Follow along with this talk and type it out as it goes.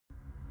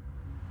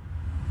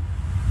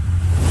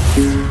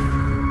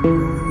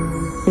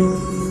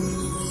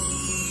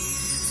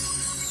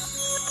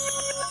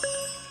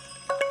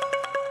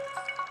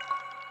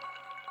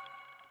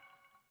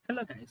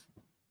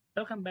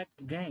Welcome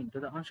back again to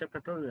the Onshape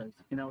tutorials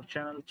in our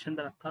channel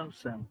Chandra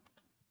Awesome.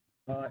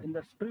 In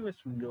the previous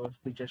videos,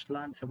 we just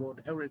learned about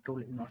every tool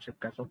in Onshape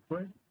CAD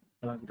Software,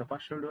 along with the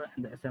first video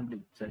and the assembly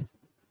itself.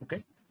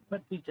 Okay,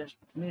 but we just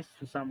missed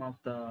some of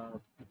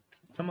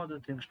the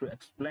things to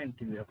explain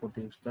to you about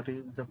this. That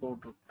is about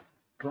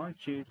drawing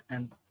sheet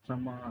and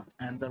some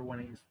another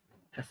one is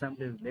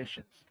assembly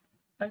relations.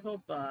 I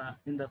hope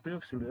in the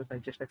previous videos I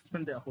just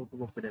explained how to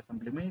work with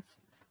assembly means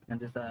and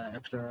these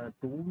extra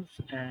tools,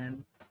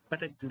 and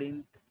but I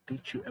didn't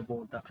teach you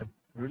about the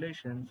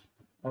relations,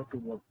 how to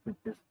work with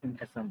this in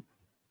assembly.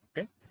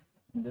 Okay,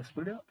 in this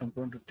video I'm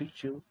going to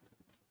teach you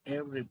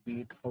every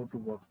bit how to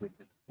work with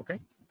it. Okay,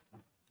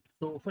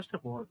 so first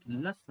of all,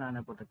 let's learn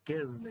about the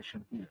care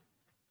relation here.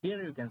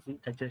 Here you can see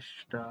I just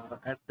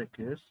add the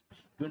cares.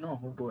 You know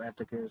how to add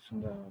the cares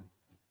in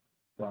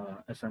the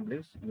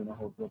assemblies. You know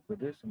how to work with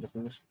this in the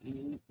previous.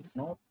 If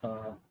not,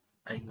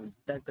 I will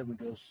tag the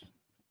videos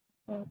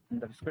in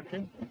the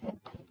description.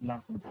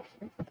 Learn from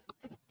this.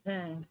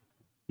 And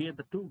here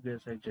the two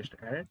gears I just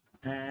added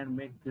and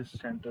make these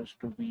centers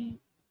to be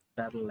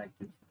parallel like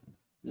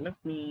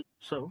this.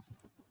 So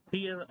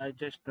here I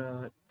just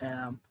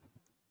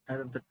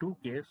added the two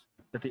gears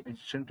that are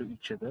adjacent to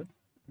each other.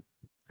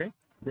 Okay,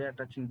 they are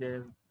touching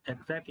there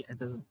exactly at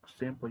the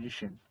same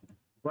position,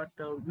 but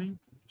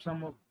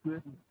some of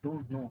you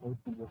don't know how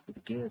to work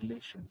with gear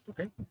relations.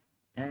 Okay,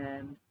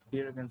 and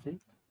here you can see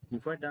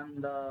if I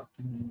done the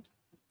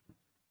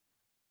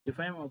if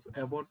I'm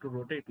about to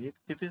rotate it,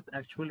 it is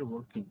actually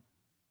working.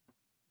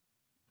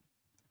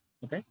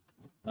 Okay,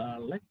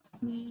 let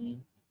me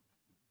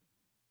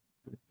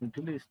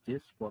delete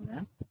this for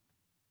now.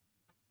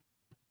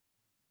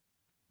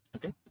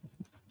 Okay,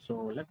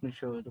 so let me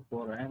show you the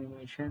for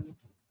animation.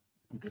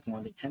 Click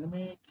on the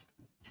animate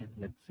and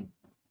let's see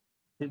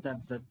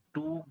that the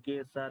two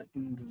gears are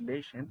in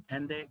relation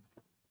and they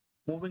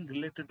moving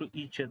related to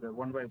each other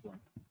one by one.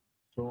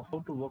 So how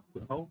to work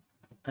with how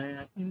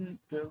in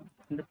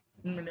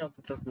many of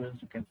the tutorials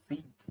you can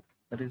see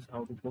that is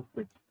how to work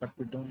with, but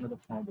we don't know the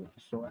formula.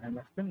 So I'm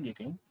explaining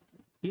again.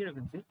 Here you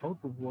can see how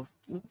to work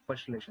with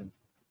first relation.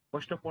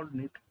 First of all,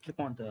 you need to click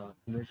on the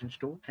relations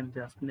tool and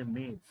just in the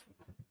maze,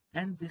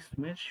 and this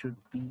maze should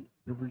be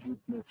revolute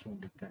maze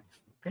only, guys.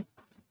 Okay,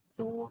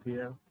 so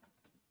here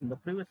in the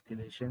previous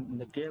relation, in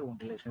the gear one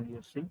relation,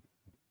 you see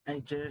I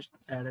just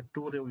added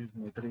two review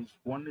methods.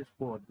 One is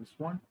for this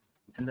one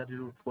and the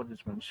review for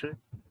this one. So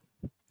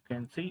you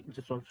can see it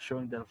is also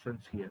showing the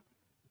reference here.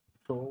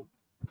 So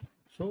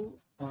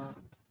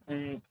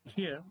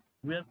here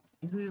we are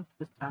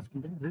just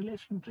asking the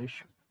relation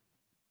ratio.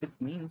 It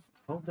means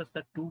how does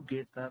the two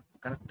gates are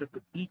connected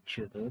to each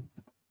other,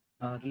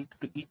 related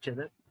to each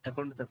other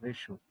according to the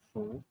ratio.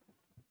 So,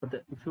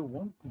 if you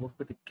want to work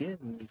with the gear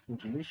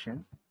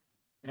relation,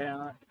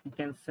 you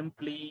can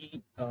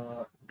simply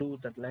do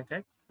that like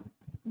that.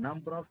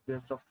 Number of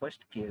gears of first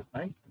gear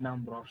by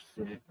number of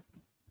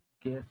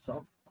gears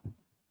of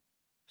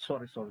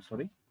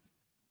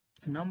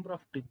number of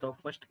teeth of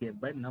first gear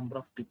by number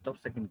of teeth of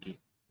second gear.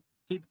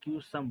 It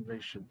gives some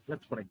ratio.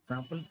 Let's for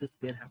example this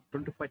gear have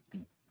 25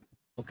 teeth.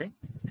 Okay,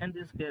 and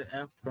this gear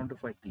have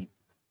 25 teeth.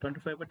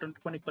 25 by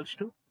 21 equals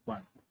to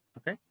 1.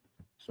 Okay,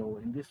 so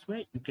in this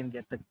way you can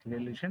get the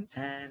relation,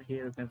 and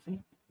here you can see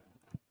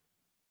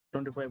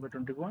 25 by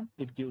 21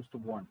 it gives to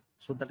 1.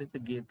 So that is the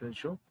gear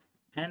ratio,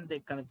 and they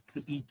connect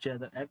to each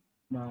other at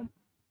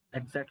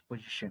exact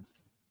position.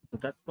 So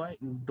that's why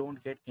you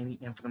don't get any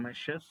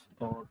intermeshes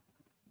or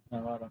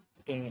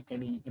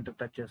any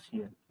intertouches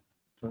here.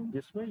 So in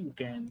this way you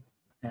can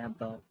have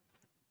the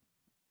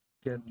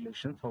gear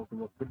relations, how to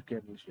work with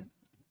gear relation.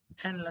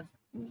 And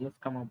let's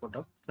come up with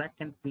a rack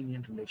and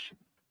pinion relation.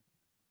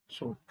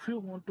 So if you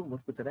want to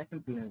work with the rack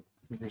and pinion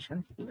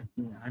relation, let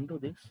me undo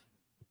this.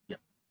 Yeah,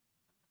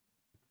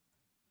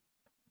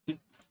 it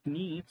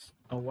needs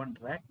a one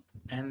rack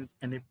and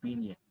a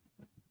pinion.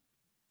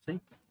 See,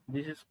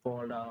 this is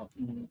called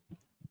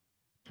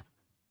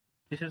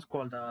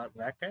the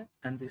rack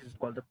and this is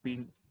called the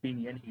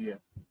pinion here.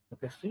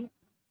 Okay, see,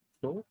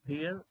 so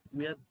here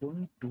we are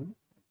going to,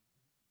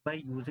 by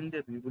using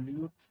the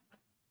revolute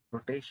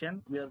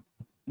rotation, we are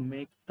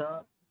make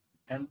the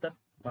another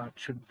part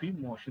should be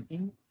motion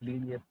in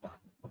linear path.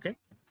 Okay,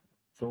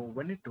 so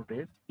when it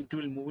rotates it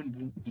will move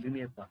in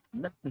linear path.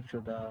 Let me show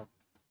the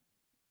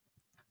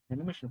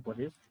animation for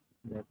this.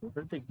 Let's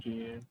rotate the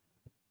gear,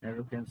 and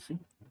you can see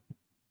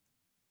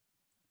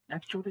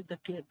actually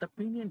the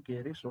pinion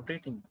gear is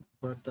rotating,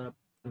 but the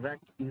rack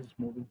is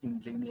moving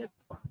in linear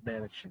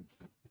direction.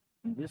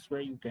 In this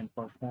way you can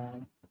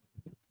perform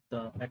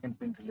the rack and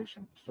pin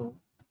relation. So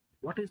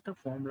what is the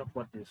formula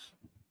for this?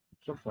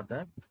 So for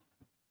that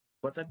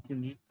you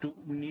need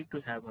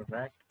to have a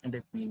rack and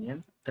a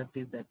pinion that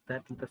is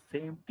exactly the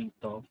same teeth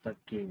of the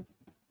gear.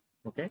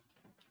 Okay,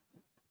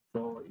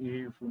 so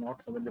if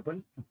not available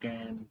you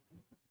can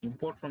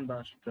import from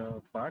the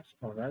parts,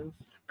 or else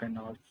you can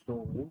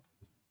also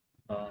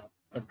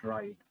draw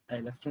it.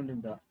 I'll explain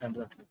in the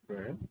another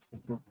tutorial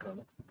to draw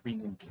the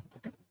pinion gear.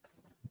 Okay,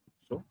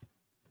 so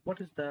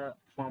what is the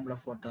formula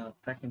for the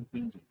rack and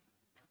pinion?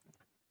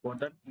 For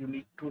that, you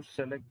need to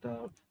select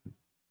the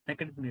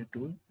academy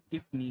tool.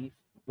 It needs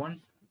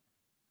one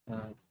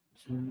uh,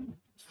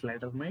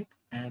 slider made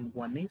and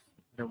one is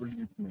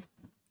revolute made,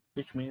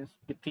 which means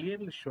it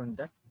clearly showing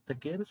that the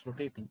gear is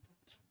rotating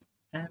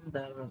and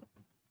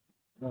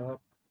uh,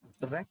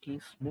 the rack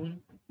is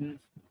moving in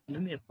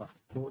linear path.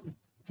 So it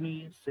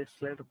needs a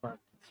slider path,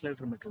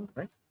 slider method,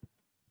 right?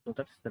 So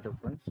that's the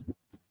difference.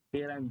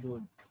 Here I'm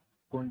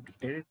going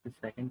to edit the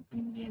second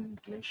Pinion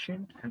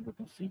relation, and you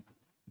can see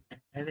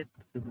edit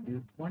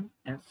revolute one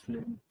and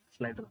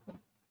slider one.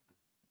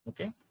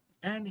 Okay,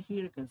 and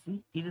here you can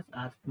see it is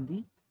asking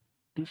the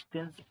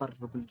distance per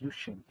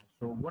revolution.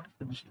 So what is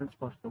the distance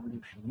per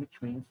revolution?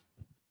 Which means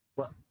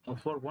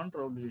for one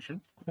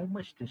revolution, how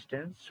much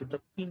distance should the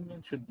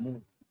pinion should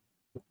move?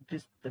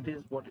 That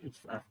is what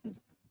it's asking.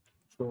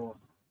 So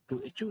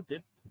to achieve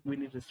that, we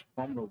need this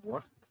formula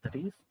what that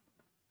is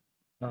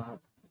uh,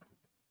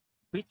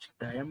 which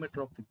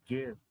diameter of the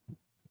gear,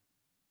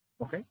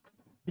 okay,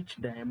 which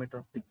diameter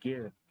of the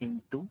gear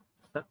into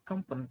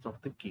circumference of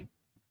the gear.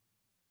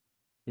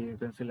 Here you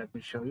can see, let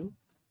me show you.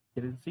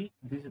 You can see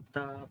this is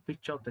the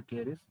pitch of the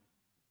gear is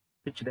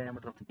pitch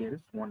diameter of the gear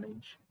is 1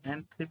 inch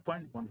and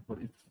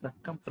 3.14 is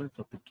circumference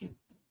of the gear.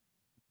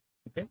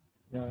 Okay,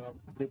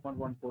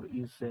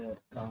 3.14 is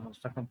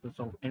circumference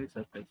of any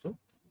circle. So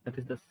that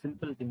is the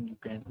simple thing you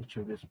can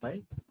achieve this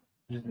by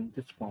using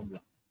this formula.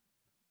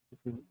 If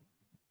you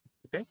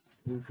okay,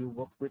 if you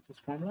work with this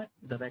formula,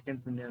 the rack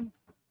and pinion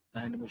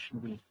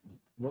animation will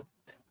work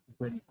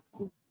very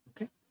good.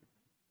 Okay,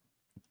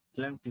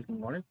 so I'm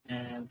clicking on it,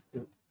 and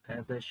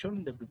as I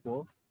shown the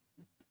before,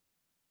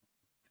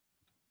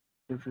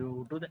 if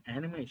you do the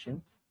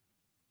animation,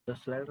 the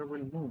slider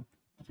will move.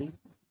 See,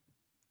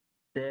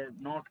 they're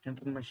not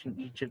intermeshing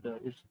each other,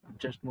 it's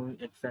just moving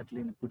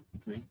exactly in a good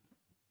way.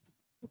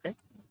 Okay,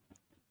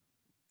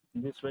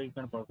 in this way you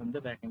can perform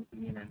the back and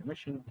pinion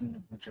animation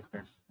in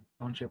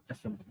Onshape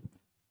assembly.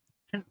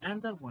 And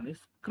another one is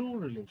screw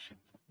relation.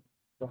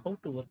 So how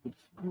to work with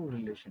screw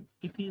relation?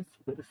 It is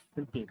very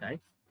simple, guys.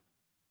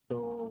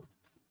 So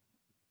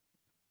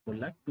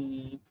let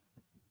me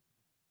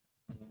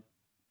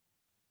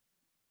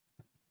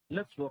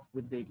let's work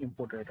with the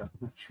import data,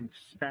 which is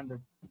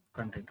standard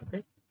content.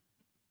 Okay,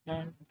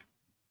 and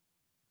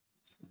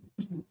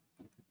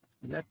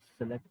let's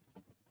select,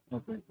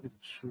 okay, it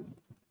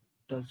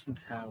doesn't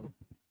have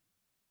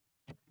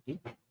it.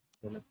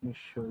 So let me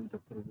show you the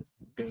previous.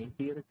 Okay,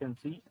 here you can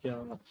see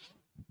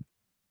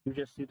you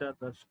just see that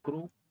the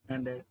screw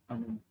and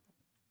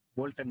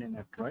bolt and a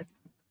nut, right?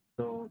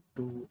 So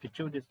to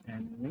achieve this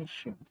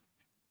animation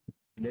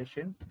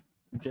relation,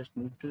 we just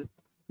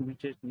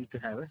need to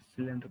have a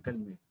cylindrical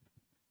made.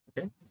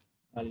 Okay,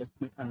 let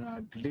me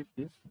delete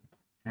this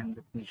and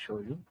let me show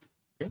you.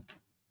 Okay,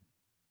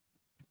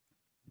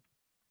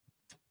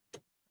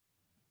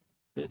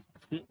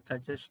 see, I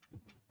just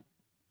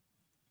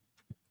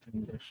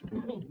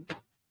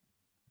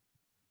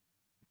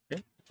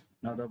okay.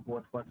 Now the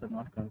both parts are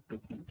not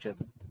connected to each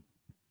other.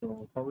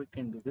 So how we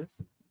can do this?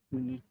 We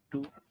need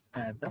to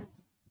add the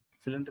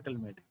cylindrical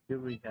mate. Here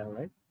we have,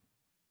 right?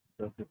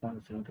 So click on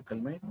the cylindrical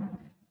mate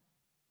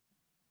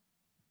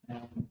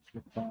and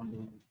click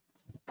on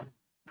the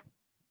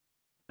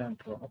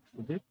center of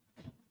it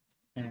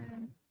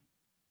and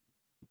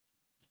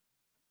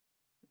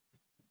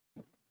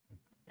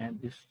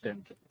this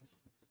center.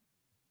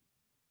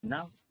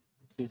 Now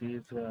it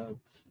is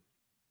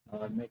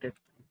made it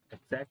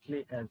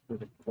exactly as we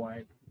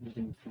required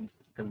using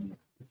cylindrical mate.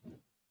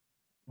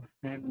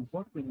 And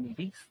what we need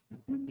is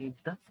we need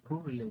the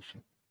screw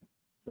relation.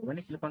 So when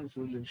you click on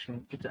screw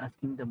relation, it's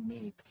asking the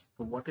mate.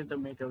 So what is the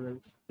mate of the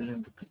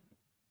cylindrical?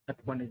 That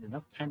one is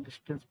enough. And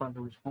distance part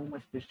is how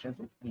much distance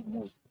it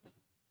will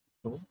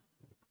move.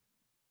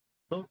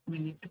 So we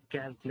need to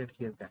calculate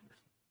here, guys.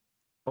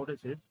 How does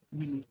it?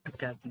 We need to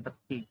calculate the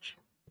pitch.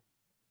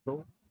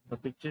 So the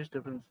pitch is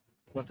difference.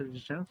 What is the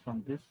distance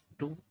from this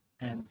to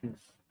and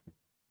this?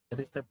 That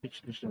is the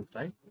pitch distance,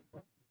 right?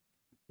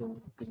 So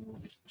to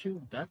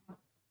achieve that,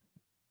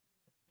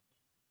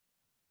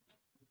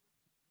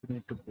 we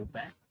need to go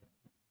back.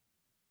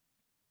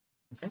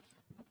 Okay.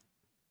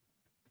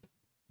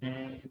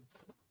 And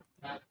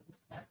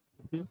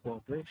for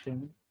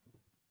operation,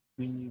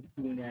 we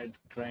add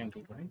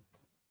triangle, right?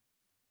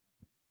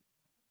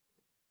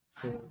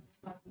 So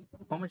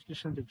how much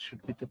distance it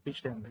should be? The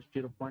pitch diameter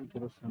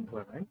 0.075,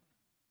 right?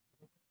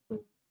 So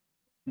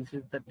this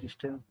is the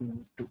distance we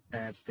need to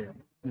add there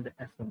in the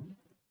assembly.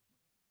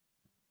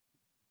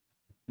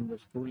 In the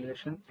screw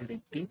relation,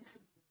 edit it,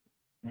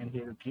 and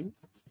here give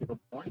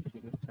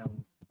 0.07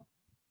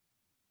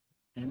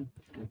 and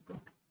click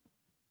on.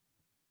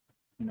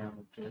 Now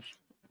just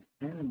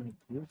animate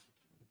this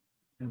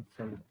and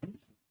select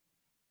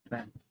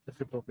the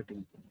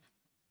reciprocating.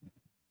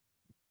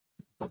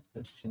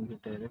 Let's change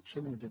the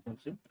direction. As you can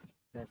see,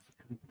 that's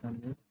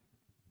everything.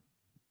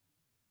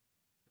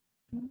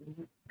 Move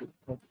it to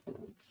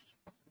upwards.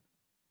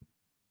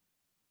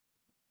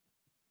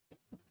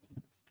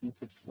 Keep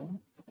it on.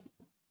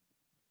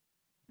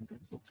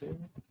 That's okay.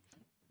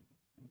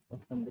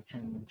 Open the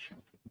animation.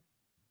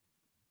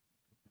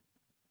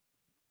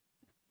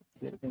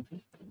 Here you can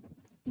see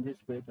in this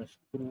way the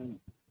screw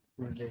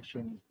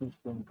relation is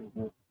going to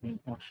work in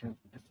Onshape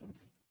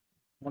assembly.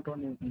 Not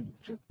only in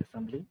Onshape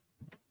assembly,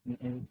 in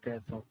any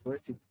CAD software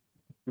it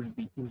will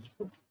be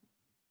useful.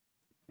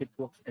 It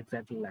works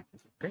exactly like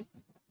this, okay?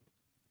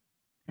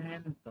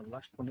 And the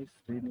last one is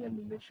linear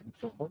relation.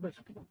 So how does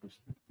it work?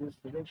 These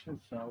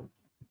relations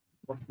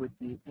work with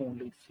the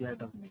only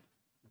slider maze.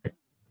 Okay.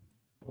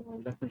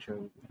 So let me show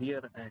you.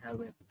 Here I have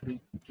three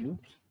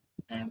cubes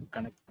and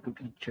connect to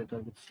each other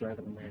with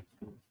slider maze.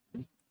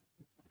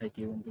 I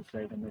given the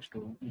slider maze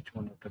to each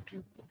one of the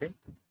tube. Okay.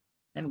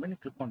 And when you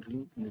click on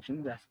linear relation,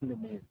 it's asking the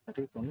maze. That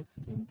is only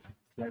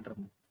slider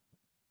maze.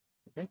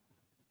 Okay.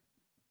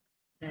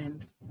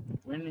 And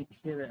when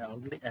here I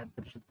already add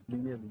the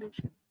linear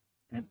relation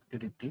and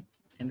edit it,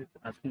 and it's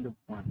asking the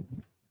one,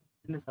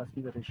 and it's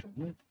asking the ratio,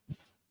 means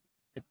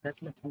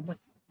exactly how much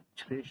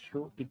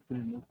ratio it will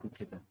move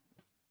together.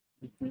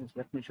 It means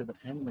let me show the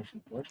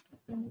animation first,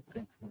 then you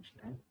can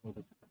understand how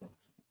this works.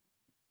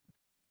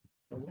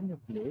 So when you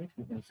play it,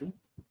 you can see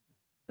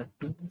the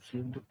two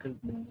cylindrical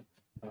blades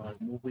are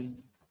moving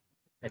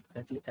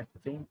exactly at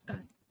the same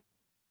time.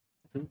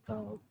 See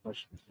the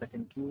first,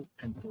 second cube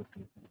and third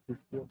cube. These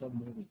both are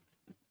moving.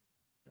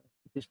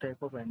 This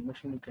type of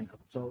animation you can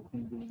observe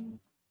in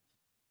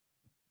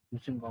the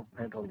using of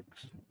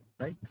hydraulics,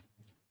 right?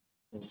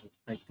 So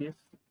like this,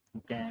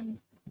 you can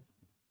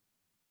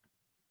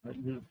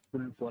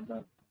useful for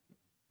the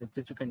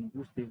that you can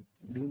use the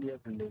linear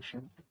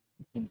relation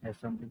in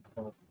assembly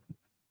of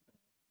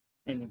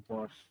any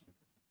parts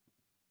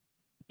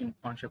in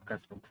Onshape CAD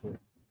software.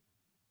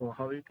 So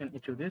how you can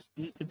achieve this?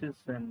 It is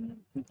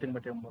nothing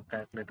but a more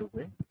calculated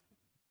way.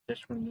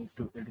 Just we need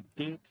to edit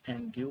it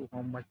and give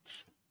how much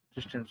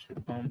distance,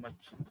 with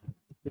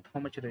how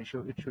much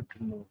ratio it should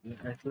move.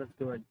 Let's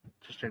go and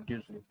just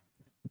reduce it.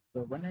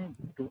 So when I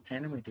do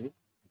animate it,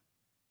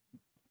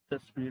 the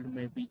speed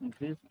may be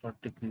increased or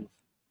decreased.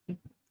 See?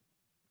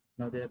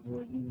 Now they are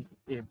going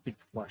a bit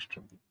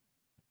faster.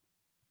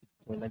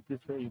 So like this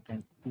way you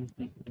can use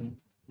the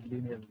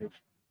linear relation.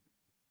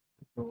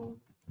 So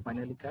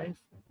finally guys,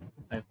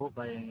 I hope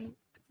I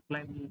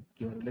explained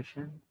your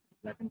relation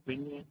like in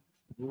Pinion,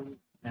 rule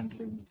and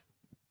linear.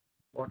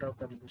 What are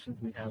the relations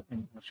we have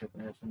in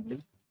Onshape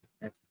assembly?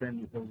 Explain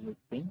you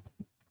everything.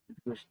 If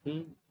you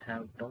still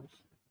have doubts,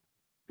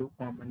 do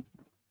comment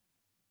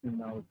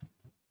in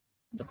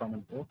the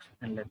comment box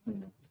and let me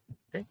know.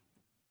 Okay?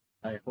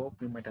 I hope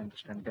you might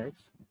understand guys.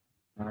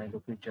 In the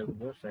future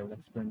videos I will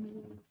explain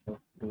you how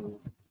to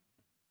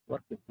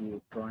work with the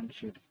drawing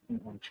sheet in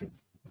Onshape.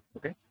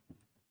 Okay?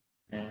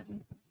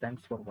 And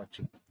thanks for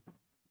watching.